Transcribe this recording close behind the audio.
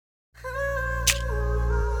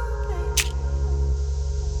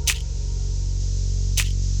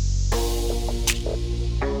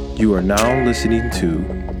You are now listening to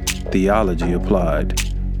Theology Applied,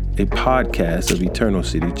 a podcast of Eternal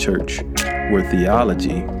City Church, where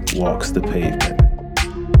theology walks the pavement.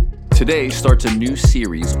 Today starts a new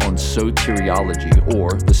series on soteriology,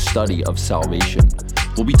 or the study of salvation.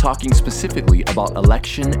 We'll be talking specifically about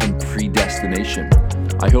election and predestination.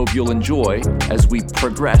 I hope you'll enjoy as we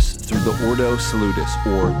progress through the Ordo Salutis,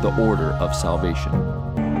 or the order of salvation.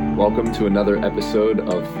 Welcome to another episode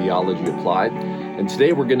of Theology Applied. And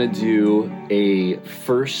today we're going to do a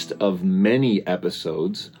first of many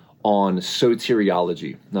episodes on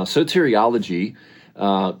soteriology. Now, soteriology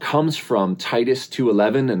comes from Titus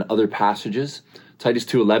 2:11 and other passages. Titus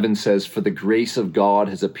 2:11 says, "For the grace of God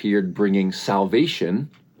has appeared, bringing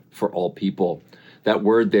salvation for all people." That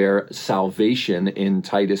word there, salvation, in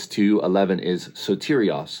Titus 2:11 is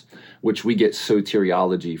soterios, which we get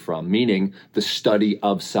soteriology from, meaning the study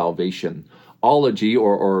of salvation. Ology,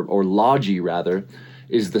 or logy rather,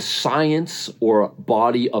 is the science or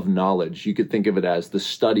body of knowledge. You could think of it as the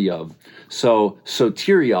study of. So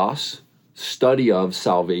soterios, study of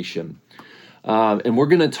salvation. And we're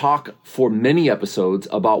going to talk for many episodes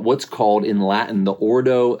about what's called in Latin the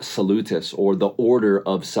Ordo Salutis, or the order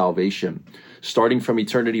of salvation, starting from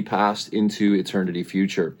eternity past into eternity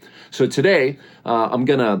future. So today, I'm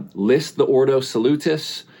going to list the Ordo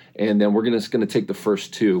Salutis, and then we're just going to take the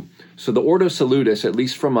first two. So the Ordo Salutis, at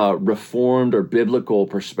least from a Reformed or biblical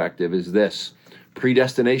perspective, is this: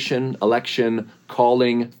 predestination, election,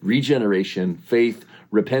 calling, regeneration, faith,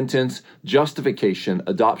 repentance, justification,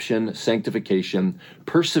 adoption, sanctification,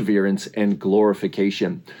 perseverance, and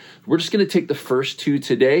glorification. We're just going to take the first two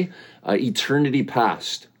today, eternity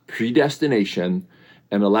past, predestination,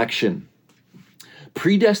 and election.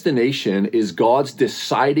 Predestination is God's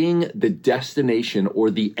deciding the destination or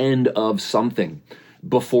the end of something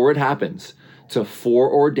before it happens, to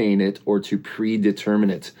foreordain it or to predetermine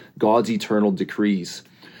it, God's eternal decrees.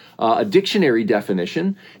 A dictionary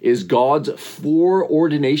definition is God's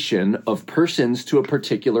foreordination of persons to a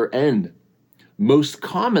particular end, most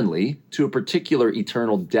commonly to a particular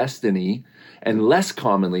eternal destiny, and less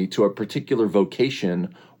commonly to a particular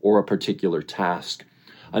vocation or a particular task.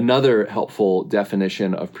 Another helpful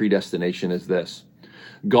definition of predestination is this: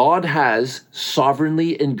 God has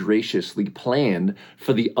sovereignly and graciously planned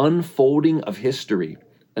for the unfolding of history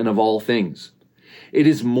and of all things. It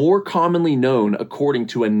is more commonly known, according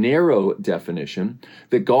to a narrow definition,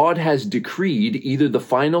 that God has decreed either the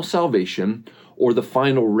final salvation or the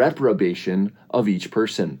final reprobation of each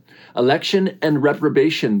person. Election and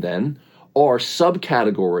reprobation, then, are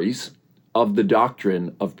subcategories of the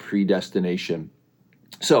doctrine of predestination.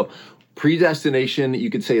 So, predestination,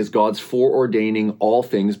 you could say, is God's foreordaining all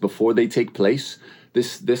things before they take place.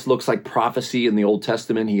 This looks like prophecy in the Old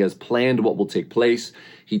Testament. He has planned what will take place.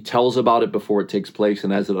 He tells about it before it takes place,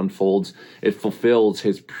 and as it unfolds, it fulfills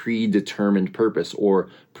his predetermined purpose, or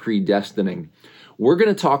predestining. We're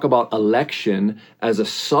going to talk about election as a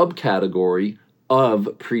subcategory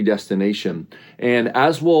of predestination. And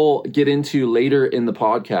as we'll get into later in the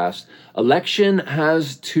podcast, election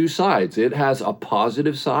has two sides. It has a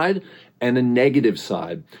positive side and a negative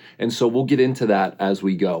side. And so we'll get into that as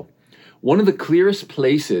we go. One of the clearest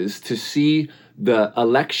places to see the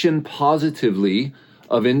election positively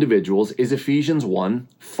of individuals is Ephesians 3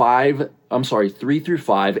 through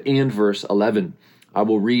 5 and verse 11. I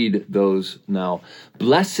will read those now.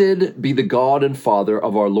 "Blessed be the God and Father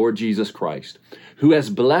of our Lord Jesus Christ, who has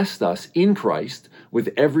blessed us in Christ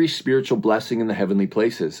with every spiritual blessing in the heavenly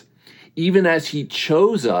places, even as he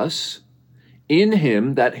chose us in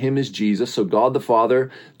him," that him is Jesus. So God the Father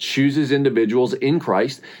chooses individuals in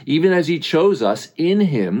Christ, even as he chose us in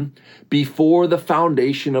him before the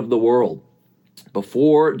foundation of the world.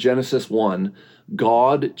 Before Genesis 1,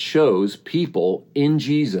 God chose people in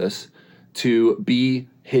Jesus to be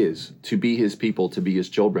his people, to be his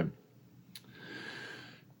children.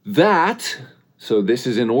 So this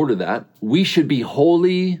is in order that we should be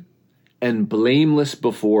holy and blameless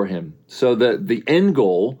before him. So the end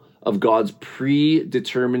goal of God's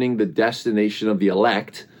predetermining the destination of the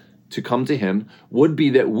elect to come to him would be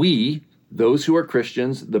that we, those who are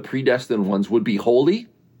Christians, the predestined ones, would be holy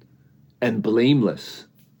and blameless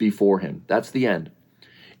before him. That's the end.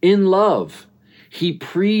 In love, he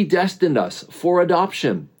predestined us for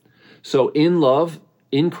adoption. So in love,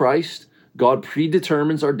 in Christ, God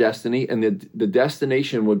predetermines our destiny, and the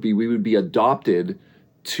destination would be we would be adopted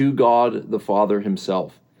to God the Father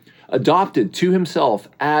himself. Adopted to himself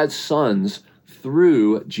as sons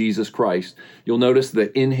through Jesus Christ. You'll notice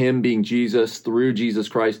that in him being Jesus, through Jesus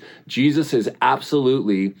Christ, Jesus is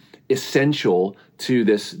absolutely essential to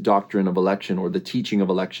this doctrine of election, or the teaching of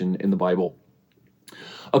election in the Bible.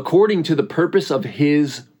 according to the purpose of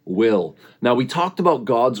his will. Now, we talked about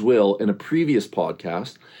God's will in a previous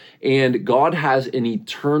podcast, and God has an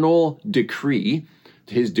eternal decree,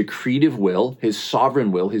 his decretive will, his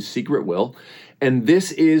sovereign will, his secret will, and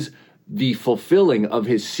this is the fulfilling of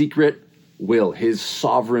his secret will, his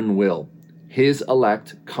sovereign will, his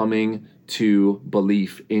elect coming to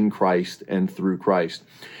belief in Christ and through Christ.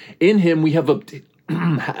 In him we have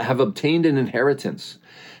obtained an inheritance,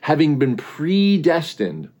 having been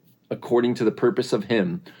predestined according to the purpose of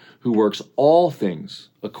him who works all things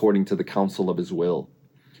according to the counsel of his will.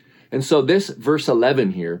 And so this verse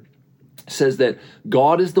 11 here says that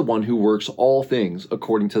God is the one who works all things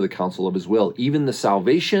according to the counsel of his will, even the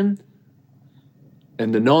salvation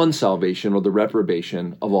and the non-salvation or the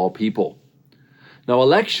reprobation of all people. Now,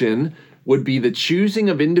 election would be the choosing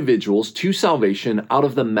of individuals to salvation out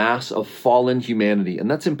of the mass of fallen humanity. And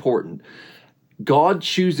that's important. God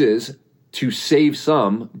chooses to save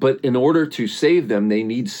some, but in order to save them, they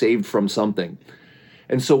need saved from something.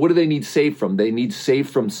 And so what do they need saved from? They need saved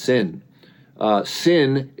from sin.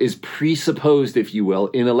 Sin is presupposed, if you will,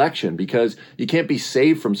 in election, because you can't be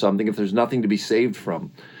saved from something if there's nothing to be saved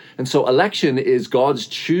from. And so election is God's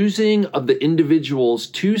choosing of the individuals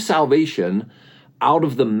to salvation out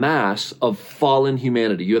of the mass of fallen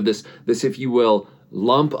humanity. You have this, if you will,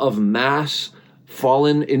 lump of mass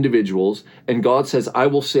fallen individuals, and God says, I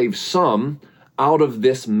will save some out of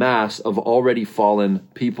this mass of already fallen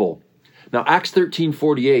people. Now, Acts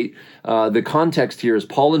 13:48, the context here is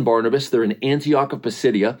Paul and Barnabas. They're in Antioch of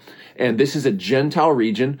Pisidia, and this is a Gentile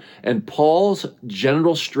region. And Paul's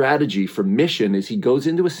general strategy for mission is he goes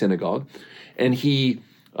into a synagogue, and he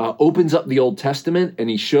opens up the Old Testament, and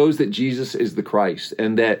he shows that Jesus is the Christ,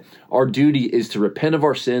 and that our duty is to repent of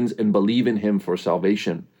our sins and believe in him for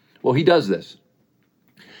salvation. Well, he does this.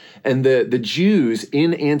 And the Jews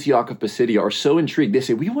in Antioch of Pisidia are so intrigued. They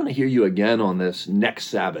say, we want to hear you again on this next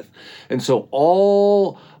Sabbath. And so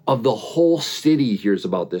all of the whole city hears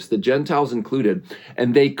about this, the Gentiles included.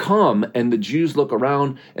 And they come, and the Jews look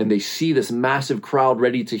around, and they see this massive crowd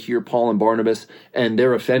ready to hear Paul and Barnabas, and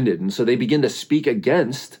they're offended. And so they begin to speak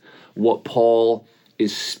against what Paul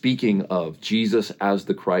is speaking of, Jesus as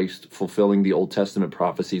the Christ, fulfilling the Old Testament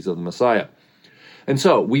prophecies of the Messiah. And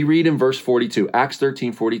so we read in verse 42, Acts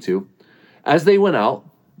 13:42, as they went out,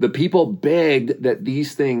 the people begged that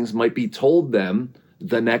these things might be told them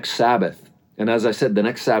the next Sabbath. And as I said, the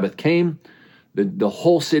next Sabbath came, the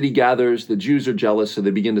whole city gathers, the Jews are jealous, so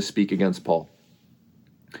they begin to speak against Paul.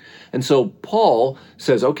 And so Paul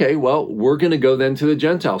says, okay, well, we're going to go then to the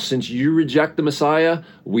Gentiles. Since you reject the Messiah,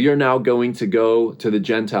 we are now going to go to the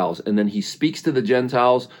Gentiles. And then he speaks to the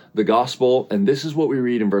Gentiles, the gospel, and this is what we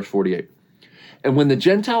read in verse 48. And when the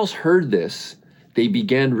Gentiles heard this, they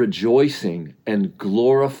began rejoicing and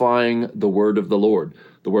glorifying the word of the Lord.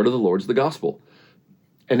 The word of the Lord is the gospel.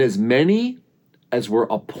 And as many as were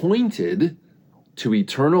appointed to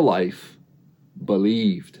eternal life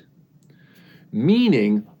believed.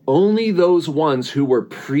 Meaning, only those ones who were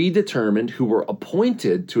predetermined, who were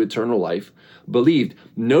appointed to eternal life, believed.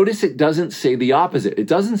 Notice it doesn't say the opposite. It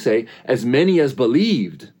doesn't say as many as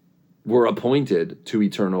believed were appointed to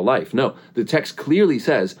eternal life. No, the text clearly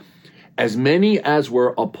says, as many as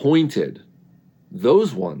were appointed,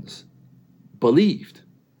 those ones believed,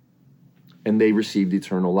 and they received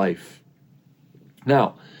eternal life.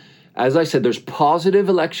 Now, as I said, there's positive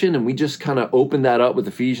election, and we just kind of opened that up with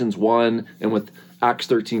Ephesians 1 and with Acts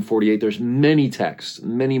 13:48. There's many texts,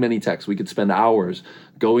 many texts. We could spend hours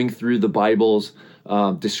going through the Bible's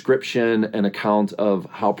description and account of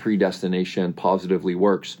how predestination positively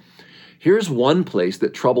works. Here's one place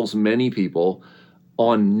that troubles many people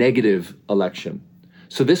on negative election.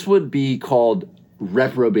 So this would be called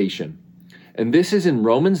reprobation. And this is in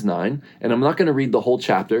Romans 9, and I'm not going to read the whole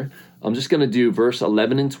chapter. I'm just going to do verse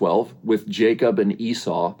 11 and 12 with Jacob and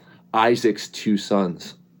Esau, Isaac's two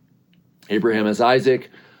sons. Abraham has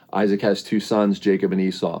Isaac. Isaac has two sons, Jacob and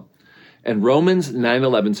Esau. And Romans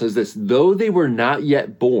 9:11 says this, though they were not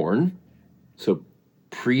yet born, so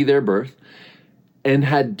pre their birth, and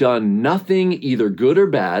had done nothing either good or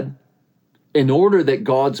bad, in order that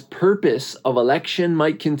God's purpose of election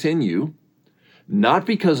might continue, not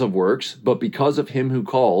because of works, but because of him who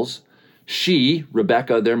calls, she,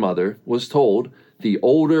 Rebekah, their mother, was told, the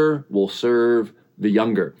older will serve the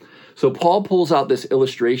younger. So Paul pulls out this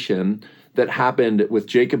illustration that happened with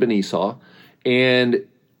Jacob and Esau, and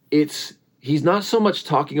he's not so much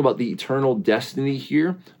talking about the eternal destiny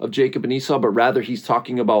here of Jacob and Esau, but rather he's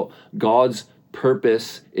talking about God's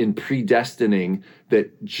purpose in predestining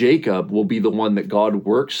that Jacob will be the one that God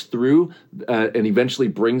works through and eventually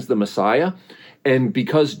brings the Messiah. And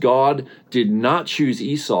because God did not choose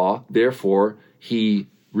Esau, therefore he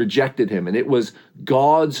rejected him. And it was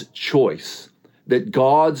God's choice that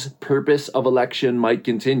God's purpose of election might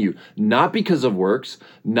continue, not because of works,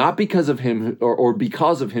 not because of him or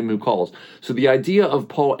because of him who calls. So the idea of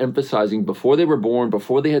Paul emphasizing before they were born,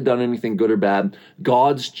 before they had done anything good or bad,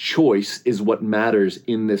 God's choice is what matters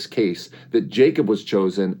in this case, that Jacob was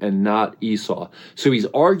chosen and not Esau. So he's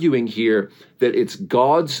arguing here that it's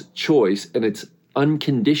God's choice and it's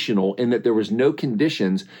unconditional, and that there was no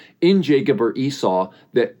conditions in Jacob or Esau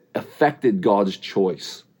that affected God's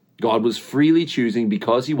choice. God was freely choosing,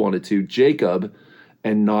 because he wanted to, Jacob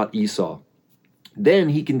and not Esau. Then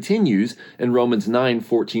he continues in Romans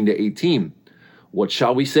 9:14-18. What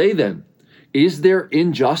shall we say then? Is there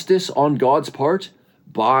injustice on God's part?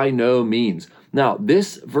 By no means. Now,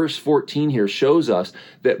 this verse 14 here shows us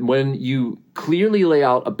that when you clearly lay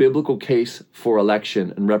out a biblical case for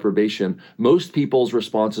election and reprobation, most people's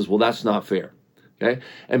response is, well, that's not fair. Okay?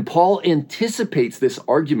 And Paul anticipates this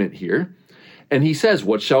argument here. And he says,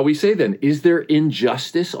 what shall we say then? Is there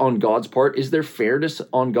injustice on God's part? Is there fairness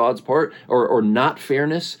on God's part, or not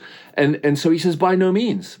fairness? And so he says, by no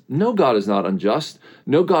means. No, God is not unjust.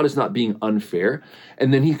 No, God is not being unfair.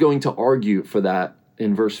 And then he's going to argue for that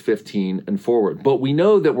in verse 15 and forward. But we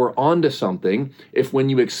know that we're onto something if when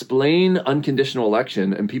you explain unconditional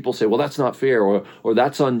election and people say, well, that's not fair, or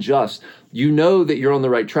that's unjust, you know that you're on the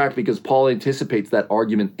right track, because Paul anticipates that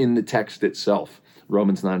argument in the text itself.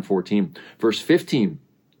 Romans 9:14. Verse 15,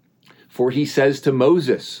 for he says to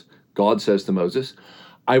Moses, God says to Moses,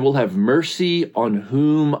 I will have mercy on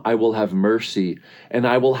whom I will have mercy, and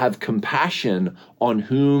I will have compassion on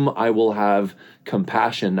whom I will have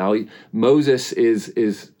compassion. Now, Moses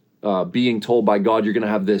is being told by God, you're going to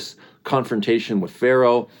have this confrontation with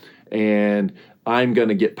Pharaoh, and I'm going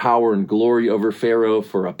to get power and glory over Pharaoh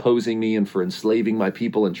for opposing me and for enslaving my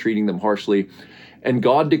people and treating them harshly. And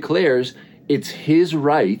God declares it's his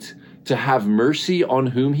right to have mercy on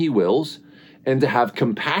whom he wills and to have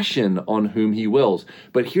compassion on whom he wills.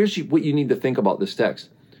 But here's what you need to think about this text.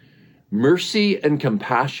 Mercy and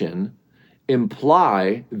compassion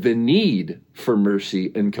imply the need for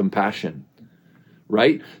mercy and compassion,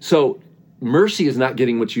 right? So mercy is not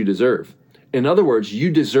getting what you deserve. In other words,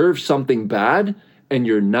 you deserve something bad and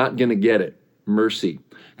you're not going to get it. Mercy.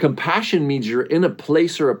 Compassion means you're in a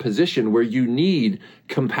place or a position where you need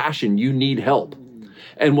compassion, you need help.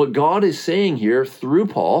 And what God is saying here through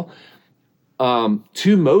Paul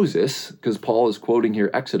to Moses, because Paul is quoting here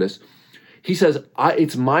Exodus, he says,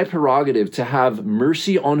 it's my prerogative to have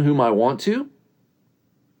mercy on whom I want to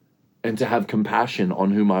and to have compassion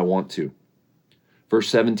on whom I want to. Verse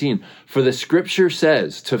 17, for the scripture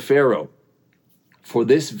says to Pharaoh, for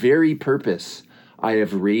this very purpose I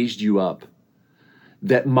have raised you up,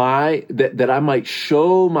 that I might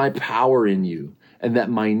show my power in you, and that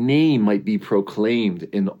my name might be proclaimed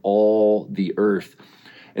in all the earth.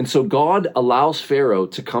 And so God allows Pharaoh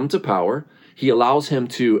to come to power. He allows him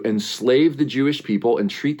to enslave the Jewish people and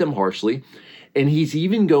treat them harshly. And he's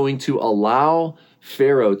even going to allow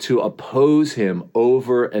Pharaoh to oppose him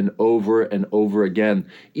over and over and over again.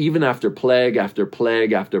 Even after plague after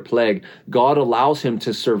plague after plague, God allows him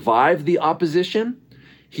to survive the opposition.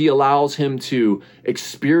 He allows him to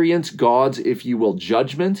experience God's, if you will,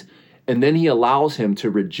 judgment, and then he allows him to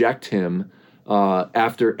reject him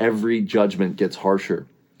after every judgment gets harsher.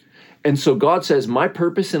 And so God says, my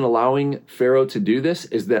purpose in allowing Pharaoh to do this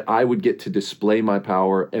is that I would get to display my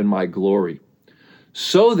power and my glory.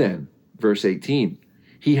 So then, verse 18,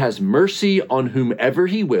 he has mercy on whomever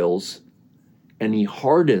he wills, and he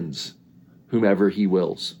hardens whomever he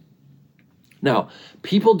wills. Now,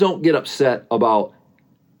 people don't get upset about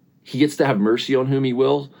he gets to have mercy on whom he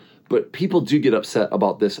wills, but people do get upset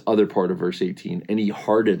about this other part of verse 18, and he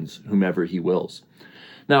hardens whomever he wills.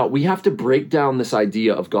 Now, we have to break down this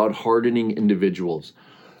idea of God hardening individuals.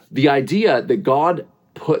 The idea that God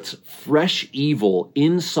puts fresh evil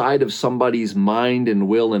inside of somebody's mind and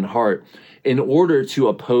will and heart in order to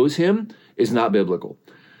oppose him is not biblical.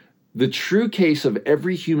 The true case of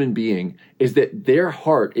every human being is that their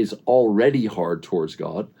heart is already hard towards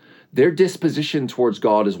God. Their disposition towards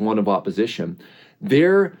God is one of opposition.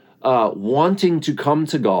 Their wanting to come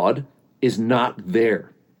to God is not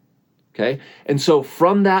there. Okay? And so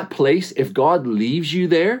from that place, if God leaves you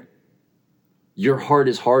there, your heart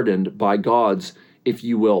is hardened by God's, if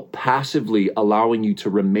you will, passively allowing you to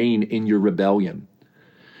remain in your rebellion.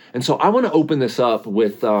 And so I want to open this up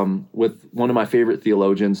with one of my favorite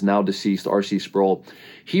theologians, now deceased, R.C. Sproul.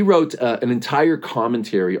 He wrote an entire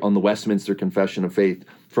commentary on the Westminster Confession of Faith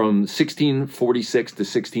From 1646 to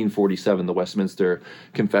 1647, the Westminster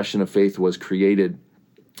Confession of Faith was created.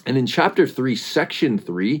 And in chapter 3, section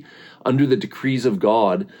 3, under the decrees of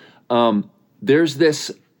God, there's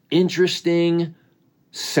this interesting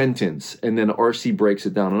sentence, and then R.C. breaks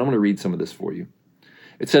it down, and I'm going to read some of this for you.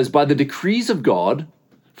 It says, by the decrees of God,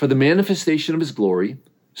 for the manifestation of his glory,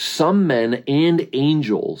 some men and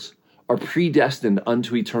angels are predestined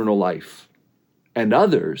unto eternal life, and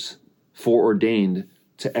others foreordained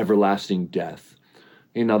to everlasting death.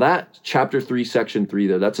 And now that chapter 3, section 3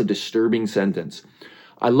 there, that's a disturbing sentence.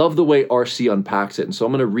 I love the way R.C. unpacks it, and so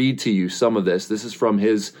I'm going to read to you some of this. This is from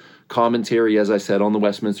his commentary, as I said, on the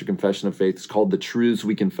Westminster Confession of Faith. It's called The Truths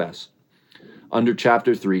We Confess, under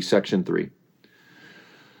chapter 3, section 3.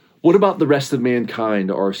 What about the rest of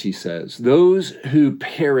mankind, R.C. says? Those who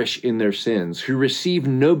perish in their sins, who receive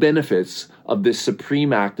no benefits of this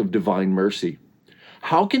supreme act of divine mercy.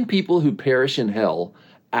 How can people who perish in hell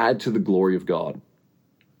add to the glory of God?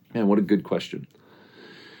 Man, what a good question.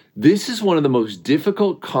 This is one of the most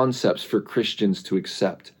difficult concepts for Christians to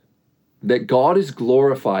accept, that God is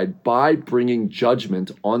glorified by bringing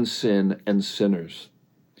judgment on sin and sinners.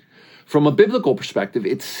 From a biblical perspective,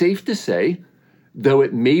 it's safe to say, though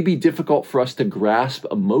it may be difficult for us to grasp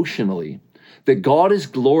emotionally, that God is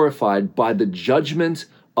glorified by the judgment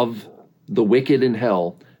of the wicked in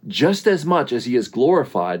hell just as much as he is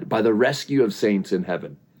glorified by the rescue of saints in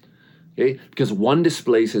heaven. Okay? Because one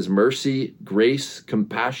displays his mercy, grace,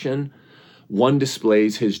 compassion. One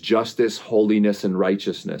displays his justice, holiness, and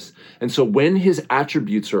righteousness. And so when his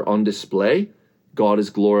attributes are on display, God is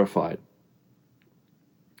glorified.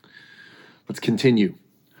 Let's continue.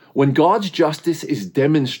 When God's justice is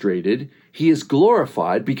demonstrated, he is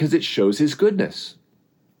glorified because it shows his goodness.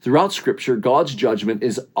 Throughout Scripture, God's judgment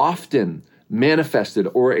is often manifested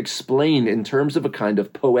or explained in terms of a kind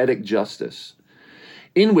of poetic justice,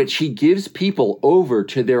 in which he gives people over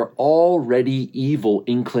to their already evil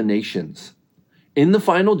inclinations. In the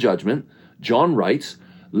final judgment, John writes,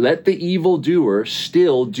 let the evildoer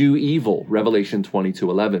still do evil, Revelation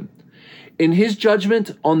 22:11. In his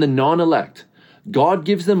judgment on the non-elect, God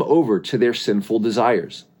gives them over to their sinful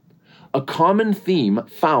desires. A common theme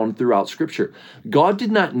found throughout Scripture. God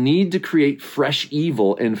did not need to create fresh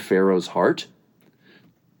evil in Pharaoh's heart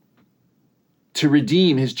to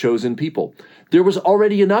redeem his chosen people. There was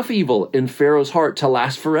already enough evil in Pharaoh's heart to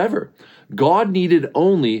last forever. God needed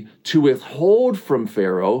only to withhold from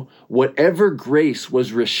Pharaoh whatever grace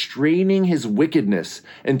was restraining his wickedness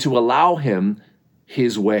and to allow him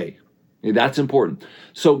his way. That's important.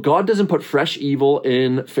 So God doesn't put fresh evil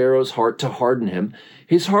in Pharaoh's heart to harden him.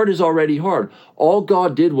 His heart is already hard. All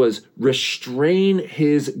God did was restrain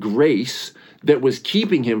his grace that was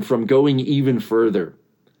keeping him from going even further.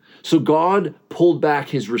 So God pulled back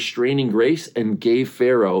his restraining grace and gave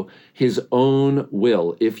Pharaoh his own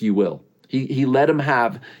will, if you will. He let him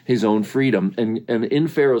have his own freedom. And in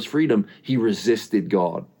Pharaoh's freedom, he resisted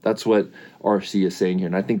God. That's what R.C. is saying here.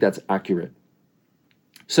 And I think that's accurate.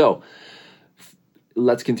 So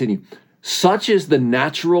let's continue. Such is the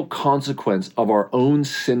natural consequence of our own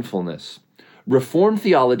sinfulness. Reformed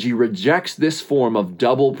theology rejects this form of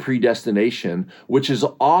double predestination, which is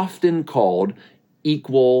often called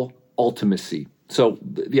equal ultimacy. So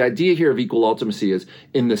the idea here of equal ultimacy is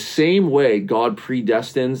in the same way God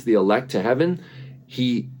predestines the elect to heaven,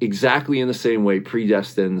 he exactly in the same way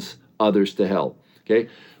predestines others to hell. Okay,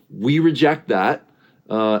 we reject that.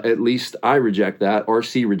 At least I reject that.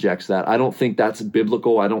 R.C. rejects that. I don't think that's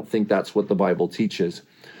biblical. I don't think that's what the Bible teaches.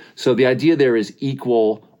 So the idea there is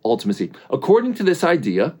equal ultimacy. According to this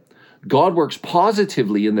idea, God works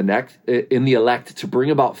positively in the elect to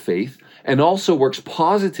bring about faith, and also works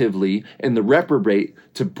positively in the reprobate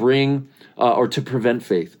to bring or to prevent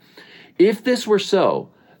faith. If this were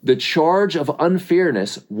so, the charge of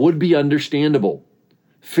unfairness would be understandable.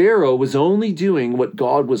 Pharaoh was only doing what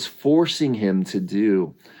God was forcing him to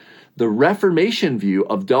do. The Reformation view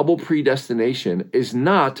of double predestination is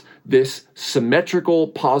not this symmetrical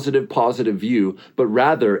positive view, but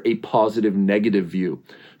rather a positive negative view.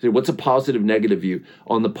 So what's a positive negative view?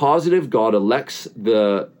 On the positive, God elects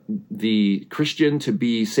the Christian to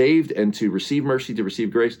be saved and to receive mercy, to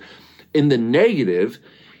receive grace. In the negative,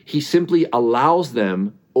 he simply allows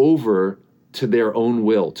them over to their own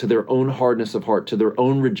will, to their own hardness of heart, to their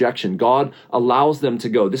own rejection. God allows them to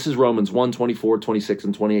go. This is Romans 1, 24, 26,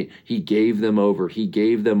 and 28. He gave them over. He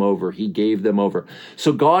gave them over. He gave them over.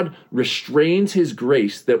 So God restrains his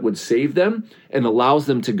grace that would save them and allows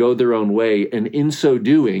them to go their own way, and in so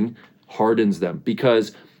doing, hardens them,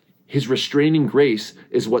 because his restraining grace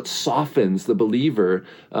is what softens the believer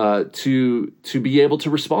to be able to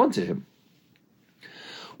respond to him.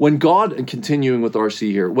 When God, and continuing with RC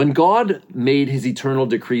here, when God made his eternal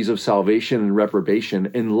decrees of salvation and reprobation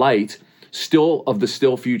in light of the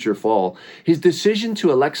still future fall, his decision to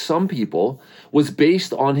elect some people was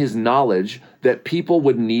based on his knowledge that people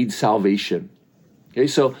would need salvation. Okay,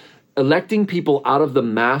 so electing people out of the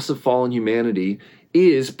mass of fallen humanity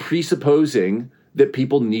is presupposing that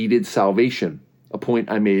people needed salvation, a point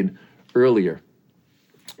I made earlier.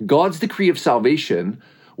 God's decree of salvation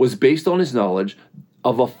was based on his knowledge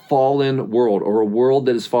of a fallen world, or a world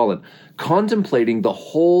that is fallen. Contemplating the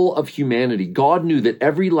whole of humanity, God knew that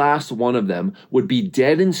every last one of them would be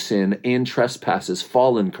dead in sin and trespasses,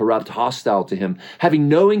 fallen, corrupt, hostile to him, having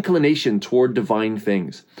no inclination toward divine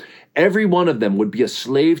things. Every one of them would be a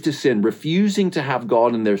slave to sin, refusing to have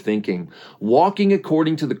God in their thinking, walking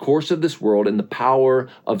according to the course of this world and the power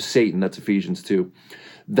of Satan. That's Ephesians 2.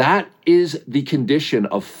 That is the condition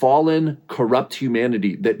of fallen, corrupt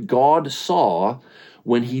humanity that God saw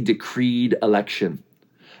when he decreed election.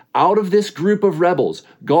 Out of this group of rebels,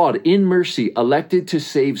 God, in mercy, elected to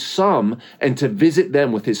save some and to visit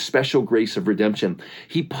them with his special grace of redemption.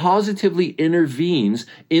 He positively intervenes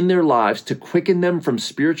in their lives to quicken them from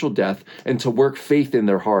spiritual death and to work faith in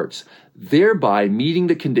their hearts, thereby meeting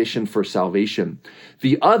the condition for salvation.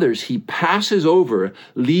 The others he passes over,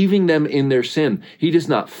 leaving them in their sin. He does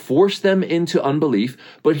not force them into unbelief,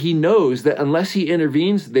 but he knows that unless he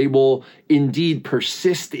intervenes, they will indeed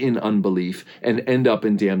persist in unbelief and end up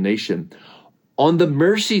in damnation. On the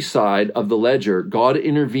mercy side of the ledger, God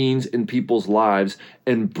intervenes in people's lives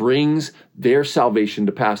and brings their salvation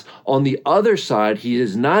to pass. On the other side, he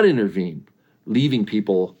does not intervene, leaving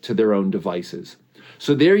people to their own devices.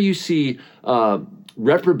 So there you see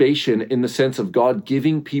reprobation in the sense of God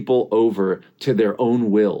giving people over to their own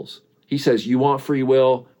wills. He says, you want free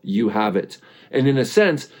will, you have it. And in a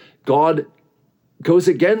sense, God goes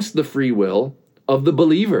against the free will of the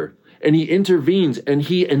believer, and he intervenes and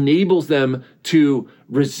he enables them to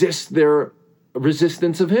resist their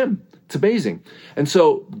resistance of him. It's amazing. And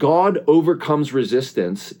so God overcomes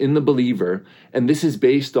resistance in the believer, and this is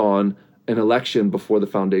based on an election before the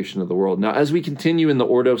foundation of the world. Now, as we continue in the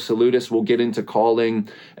Ordo Salutis, we'll get into calling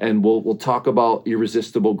and we'll talk about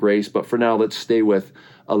irresistible grace. But for now, let's stay with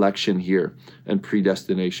election here and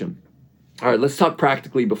predestination. All right, let's talk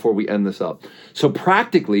practically before we end this up. So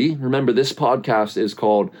practically, remember this podcast is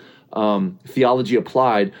called Theology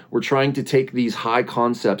Applied. We're trying to take these high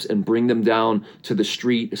concepts and bring them down to the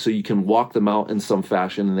street so you can walk them out in some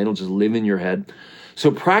fashion and they don't just live in your head.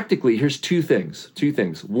 So practically, here's two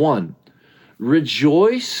things. One,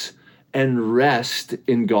 rejoice and rest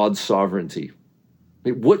in God's sovereignty.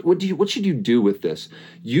 What should you do with this?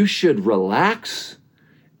 You should relax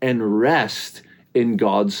and rest in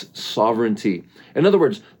God's sovereignty. In other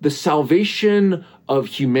words, the salvation of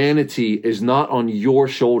humanity is not on your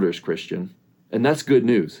shoulders, Christian. And that's good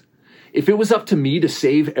news. If it was up to me to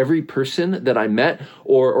save every person that I met,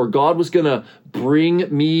 or God was going to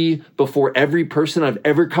bring me before every person I've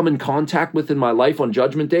ever come in contact with in my life on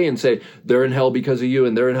Judgment Day and say, they're in hell because of you,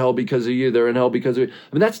 and they're in hell because of you, they're in hell because of you.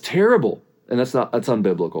 I mean, that's terrible. And that's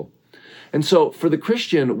unbiblical. And so for the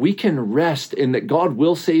Christian, we can rest in that God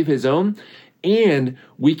will save his own, and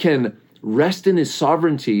we can rest in his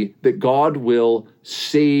sovereignty that God will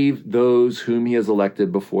save those whom he has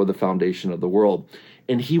elected before the foundation of the world.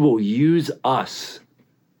 And he will use us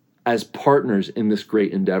as partners in this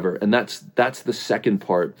great endeavor. And that's the second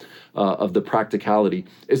part of the practicality,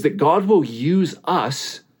 is that God will use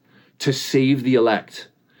us to save the elect.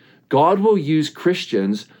 God will use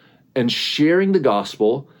Christians and sharing the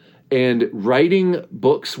gospel and writing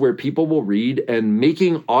books where people will read and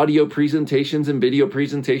making audio presentations and video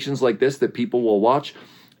presentations like this that people will watch.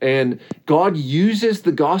 And God uses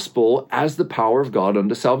the gospel as the power of God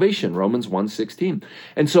unto salvation, Romans 1:16.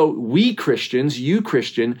 And so we Christians, you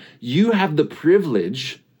Christian, you have the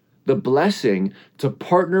privilege, the blessing to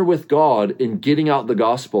partner with God in getting out the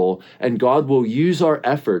gospel, and God will use our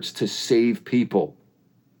efforts to save people.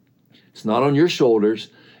 It's not on your shoulders,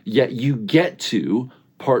 yet you get to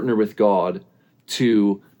partner with God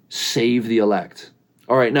to save the elect.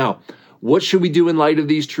 All right, now, what should we do in light of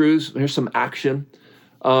these truths? Here's some action.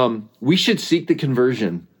 We should seek the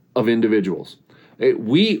conversion of individuals.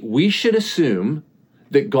 We should assume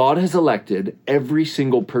that God has elected every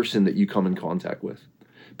single person that you come in contact with.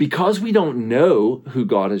 Because we don't know who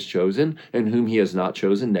God has chosen and whom he has not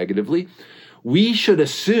chosen negatively, we should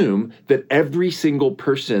assume that every single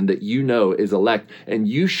person that you know is elect, and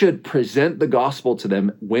you should present the gospel to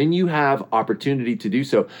them when you have opportunity to do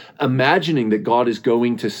so, imagining that God is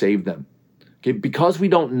going to save them. Okay, because we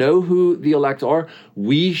don't know who the elect are,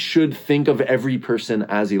 we should think of every person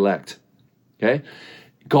as elect. Okay?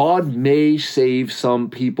 God may save some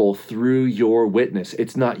people through your witness.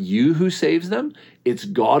 It's not you who saves them, it's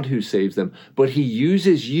God who saves them. But he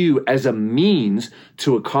uses you as a means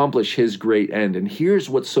to accomplish his great end. And here's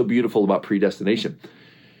what's so beautiful about predestination.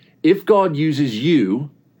 If God uses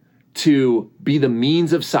you to be the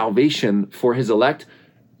means of salvation for his elect,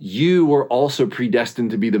 you were also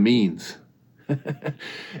predestined to be the means.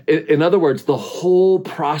 In other words, the whole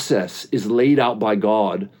process is laid out by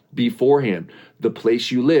God beforehand. The place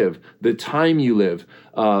you live, the time you live,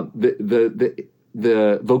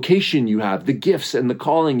 the vocation you have, the gifts and the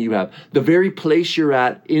calling you have, the very place you're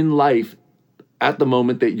at in life at the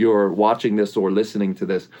moment that you're watching this or listening to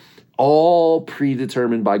this, all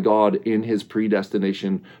predetermined by God in his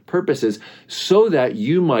predestination purposes, so that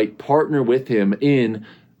you might partner with him in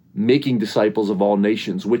making disciples of all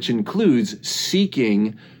nations, which includes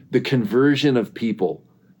seeking the conversion of people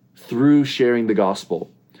through sharing the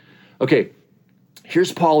gospel. Okay,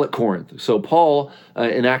 here's Paul at Corinth. So Paul,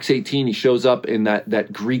 in Acts 18, he shows up in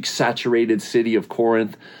that Greek-saturated city of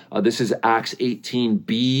Corinth. This is Acts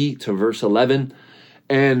 18b to verse 11.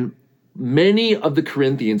 And many of the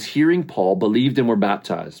Corinthians, hearing Paul, believed and were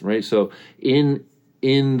baptized, right? So in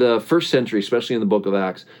the first century, especially in the book of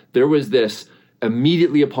Acts, there was this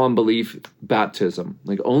immediately upon belief baptism.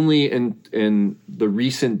 Like only in the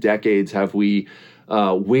recent decades have we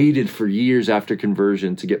waited for years after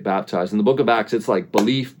conversion to get baptized. In the book of Acts, it's like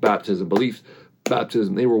belief, baptism, belief,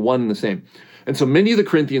 baptism. They were one and the same. And so many of the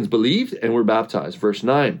Corinthians believed and were baptized. Verse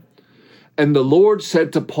 9. And the Lord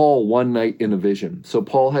said to Paul one night in a vision. So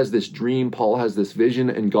Paul has this dream, Paul has this vision,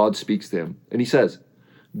 and God speaks to him. And he says,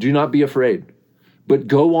 do not be afraid, but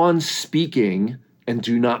go on speaking and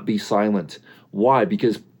do not be silent. Why?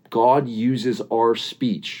 Because God uses our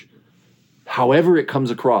speech, however it comes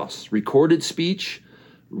across, recorded speech,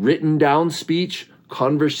 written down speech,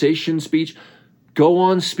 conversation speech. Go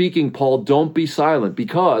on speaking, Paul. Don't be silent,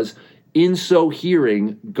 because in so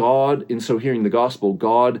hearing the gospel,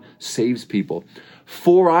 God saves people.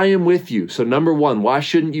 For I am with you. So number one, why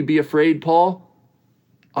shouldn't you be afraid, Paul?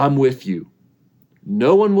 I'm with you.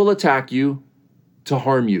 No one will attack you to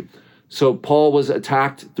harm you. So Paul was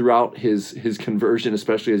attacked throughout his conversion,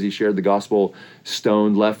 especially as he shared the gospel,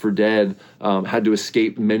 stoned, left for dead, had to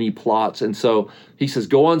escape many plots. And so he says,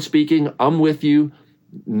 go on speaking. I'm with you.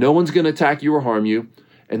 No one's going to attack you or harm you.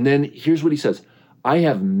 And then here's what he says. I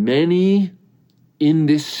have many in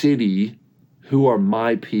this city who are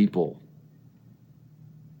my people.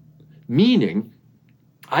 Meaning,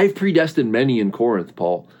 I've predestined many in Corinth,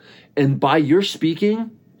 Paul. And by your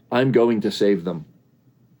speaking, I'm going to save them.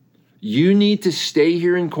 You need to stay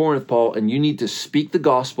here in Corinth, Paul, and you need to speak the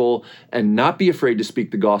gospel and not be afraid to speak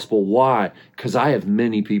the gospel. Why? Because I have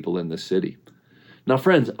many people in this city. Now,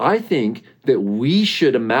 friends, I think that we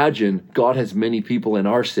should imagine God has many people in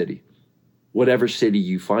our city, whatever city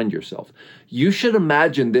you find yourself. You should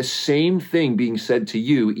imagine this same thing being said to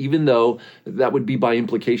you, even though that would be by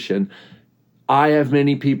implication. I have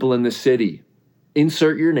many people in this city.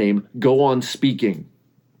 Insert your name, go on speaking.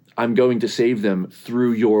 I'm going to save them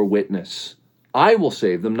through your witness. I will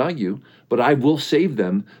save them, not you, but I will save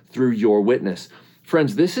them through your witness.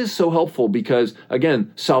 Friends, this is so helpful because,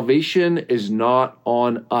 again, salvation is not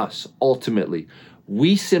on us, ultimately.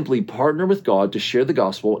 We simply partner with God to share the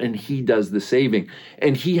gospel, and he does the saving.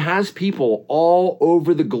 And he has people all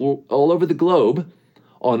over the globe,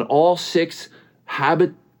 on all 6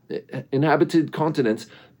 inhabited continents,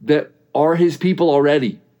 that are his people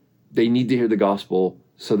already. They need to hear the gospel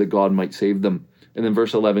so that God might save them. And then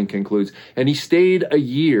verse 11 concludes, and he stayed 1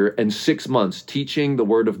 year and 6 months teaching the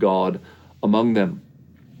word of God among them.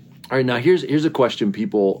 All right, now here's a question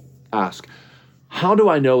people ask. How do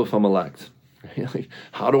I know if I'm elect?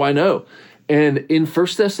 How do I know? And in 1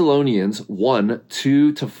 Thessalonians 1,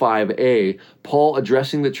 2 to 5a, Paul,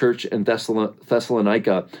 addressing the church in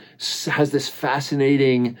Thessalonica, has this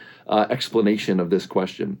fascinating explanation of this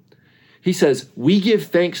question. He says, we give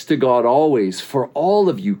thanks to God always for all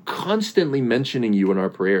of you, constantly mentioning you in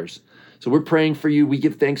our prayers. So we're praying for you. We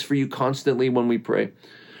give thanks for you constantly when we pray.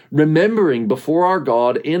 Remembering before our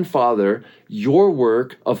God and Father your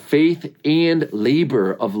work of faith and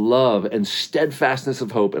labor of love and steadfastness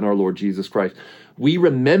of hope in our Lord Jesus Christ. We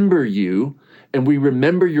remember you, and we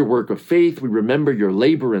remember your work of faith. We remember your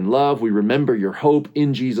labor and love. We remember your hope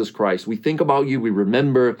in Jesus Christ. We think about you. We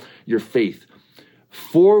remember your faith.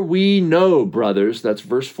 For we know, brothers, that's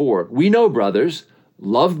verse 4, we know, brothers,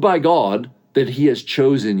 loved by God, that he has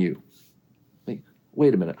chosen you.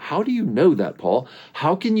 Wait a minute. How do you know that, Paul?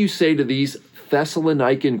 How can you say to these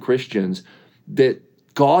Thessalonican Christians that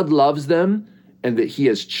God loves them and that he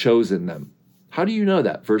has chosen them? How do you know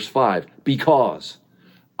that? Verse 5, because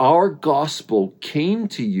our gospel came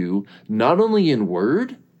to you not only in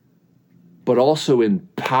word, but also in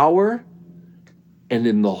power and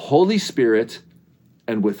in the Holy Spirit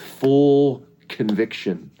and with full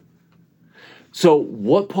conviction. So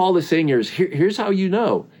what Paul is saying here is, here's how you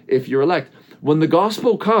know if you're elect. When the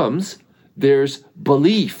gospel comes, there's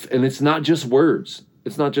belief, and it's not just words.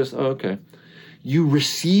 It's not just, oh, okay. You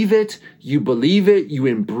receive it, you believe it, you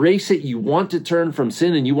embrace it, you want to turn from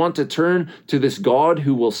sin, and you want to turn to this God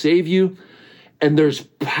who will save you. And there's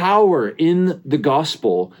power in the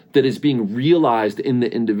gospel that is being realized in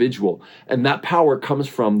the individual. And that power comes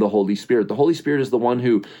from the Holy Spirit. The Holy Spirit is the one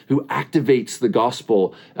who activates the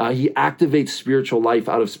gospel. He activates spiritual life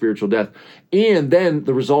out of spiritual death. And then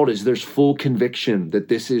the result is there's full conviction that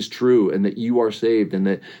this is true and that you are saved and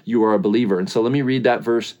that you are a believer. And so let me read that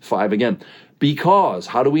verse 5 again. Because,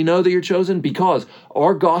 how do we know that you're chosen? Because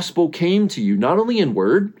our gospel came to you, not only in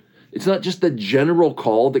word. It's not just the general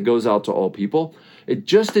call that goes out to all people. It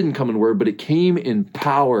just didn't come in word, but it came in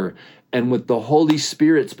power and with the Holy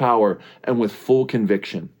Spirit's power and with full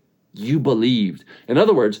conviction. You believed. In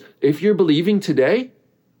other words, if you're believing today,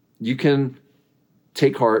 you can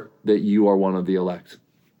take heart that you are one of the elect.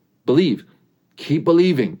 Believe. Keep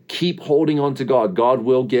believing. Keep holding on to God. God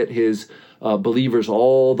will get his believers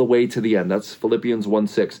all the way to the end. That's Philippians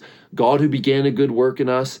 1:6. God who began a good work in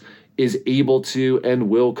us is able to and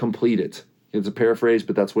will complete it. It's a paraphrase,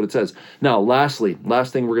 but that's what it says. Now, last thing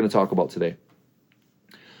we're going to talk about today.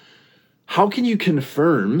 How can you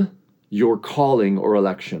confirm your calling or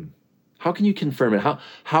election? How can you confirm it?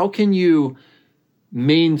 How can you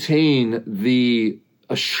maintain the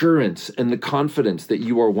assurance and the confidence that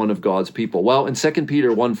you are one of God's people? Well, in 2 Peter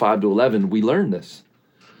 1:5-11, we learn this.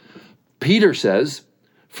 Peter says,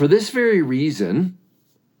 for this very reason,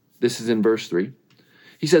 this is in verse 3,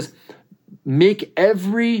 he says, make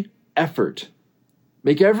every effort.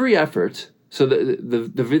 So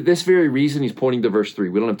this very reason, he's pointing to verse 3.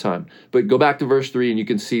 We don't have time. But go back to verse 3 and you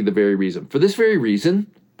can see the very reason. For this very reason,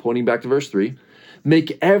 pointing back to verse 3,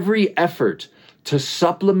 make every effort to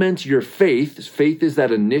supplement your faith. Faith is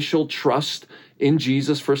that initial trust in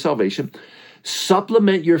Jesus for salvation.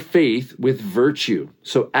 Supplement your faith with virtue.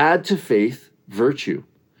 So add to faith virtue.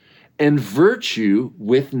 And virtue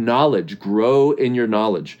with knowledge. Grow in your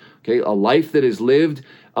knowledge. Okay, a life that is lived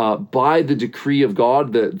by the decree of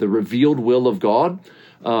God, the revealed will of God.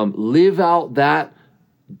 Live out that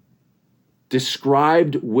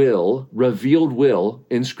described will, revealed will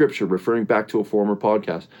in Scripture, referring back to a former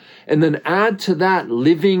podcast. And then add to that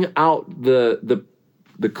living out the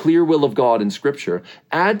clear will of God in Scripture.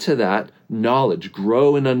 Add to that knowledge,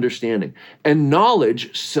 grow in understanding. And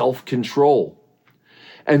knowledge, self-control.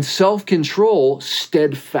 And self-control,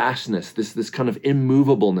 steadfastness, this kind of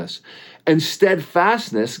immovableness. And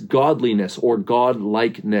steadfastness, godliness or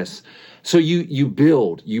godlikeness. So you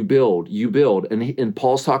build. And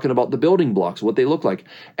Paul's talking about the building blocks, what they look like.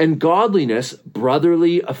 And godliness,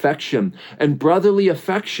 brotherly affection. And brotherly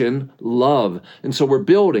affection, love. And so we're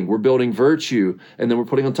building virtue. And then we're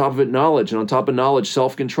putting on top of it knowledge. And on top of knowledge,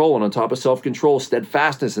 self-control. And on top of self-control,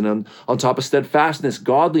 steadfastness. And on top of steadfastness,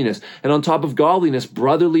 godliness. And on top of godliness,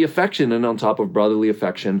 brotherly affection. And on top of brotherly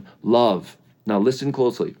affection, love. Now listen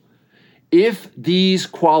closely. If these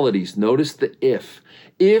qualities, notice the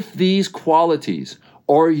if these qualities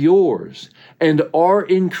are yours and are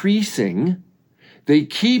increasing, they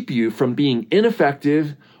keep you from being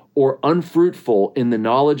ineffective or unfruitful in the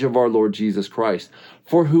knowledge of our Lord Jesus Christ.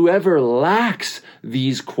 For whoever lacks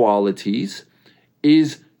these qualities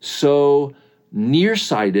is so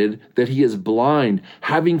nearsighted that he is blind,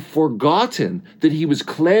 having forgotten that he was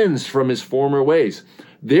cleansed from his former ways.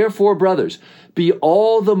 Therefore, brothers, be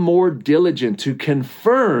all the more diligent to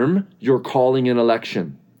confirm your calling and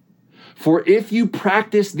election. For if you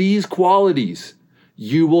practice these qualities,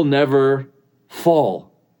 you will never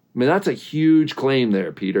fall. I mean, that's a huge claim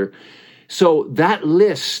there, Peter. So that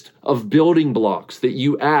list of building blocks that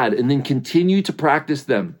you add and then continue to practice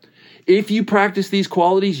them, if you practice these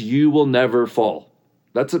qualities, you will never fall.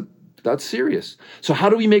 That's serious. So how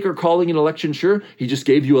do we make our calling and election sure? He just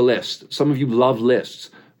gave you a list. Some of you love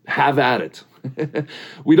lists. Have at it.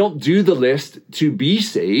 We don't do the list to be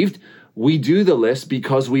saved. We do the list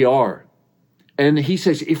because we are. And he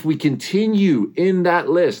says, if we continue in that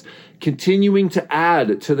list, continuing to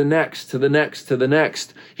add to the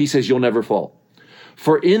next, he says, you'll never fall.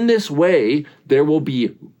 For in this way,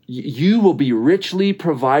 you will be richly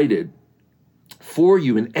provided for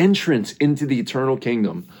you an entrance into the eternal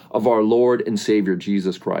kingdom of our Lord and Savior,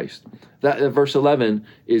 Jesus Christ. That verse 11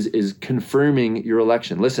 is confirming your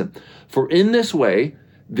election. Listen, for in this way,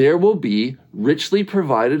 there will be richly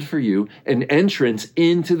provided for you an entrance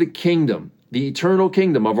into the kingdom, the eternal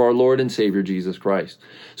kingdom of our Lord and Savior, Jesus Christ.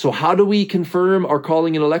 So how do we confirm our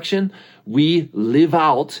calling and election? We live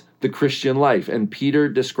out the Christian life. And Peter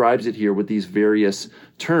describes it here with these various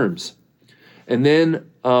terms. And then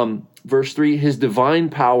verse 3, his divine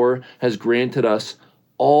power has granted us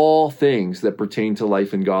all things that pertain to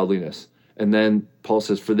life and godliness. And then Peter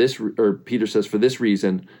says, for this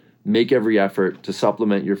reason, make every effort to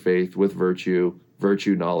supplement your faith with virtue,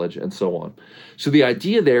 knowledge, and so on. So the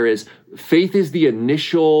idea there is faith is the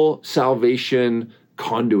initial salvation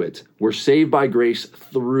conduit. We're saved by grace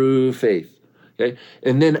through faith. Okay?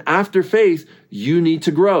 And then after faith, you need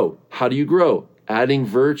to grow. How do you grow? Adding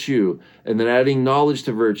virtue, and then adding knowledge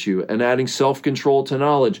to virtue, and adding self-control to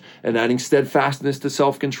knowledge, and adding steadfastness to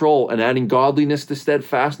self-control, and adding godliness to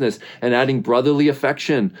steadfastness, and adding brotherly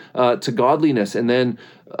affection to godliness, and then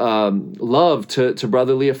love to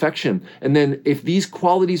brotherly affection. And then if these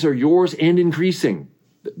qualities are yours and increasing,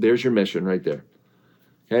 there's your mission right there.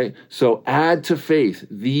 Okay, so add to faith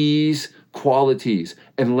these qualities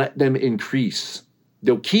and let them increase.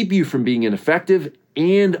 They'll keep you from being ineffective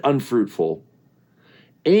and unfruitful.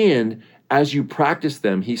 And as you practice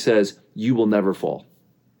them, he says, you will never fall.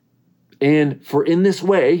 And for in this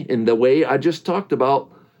way, in the way I just talked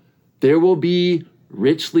about, there will be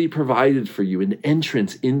richly provided for you an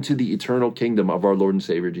entrance into the eternal kingdom of our Lord and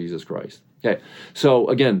Savior, Jesus Christ. Okay, so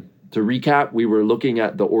again, to recap, we were looking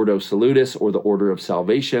at the Ordo Salutis, or the order of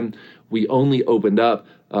salvation. We only opened up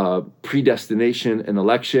predestination and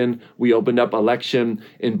election. We opened up election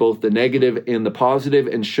in both the negative and the positive,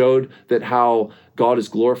 and showed that how God is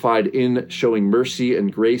glorified in showing mercy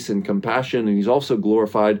and grace and compassion. And he's also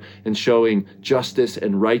glorified in showing justice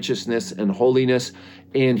and righteousness and holiness.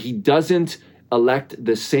 And he doesn't elect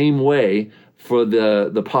the same way for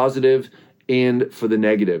the positive and for the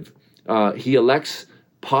negative. He elects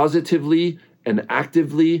positively and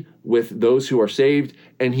actively with those who are saved,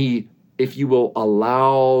 and he, if you will,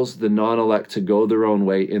 allows the non-elect to go their own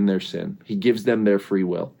way in their sin. He gives them their free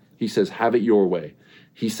will. He says, have it your way.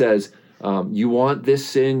 He says, you want this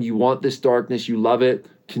sin, you want this darkness, you love it,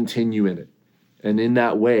 continue in it. And in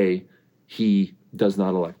that way, he does not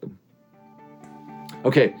elect them.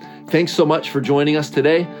 Okay, thanks so much for joining us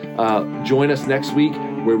today. Join us next week,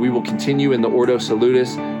 where we will continue in the Ordo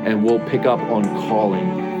Salutis, and we'll pick up on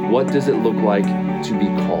calling. What does it look like to be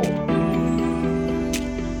called?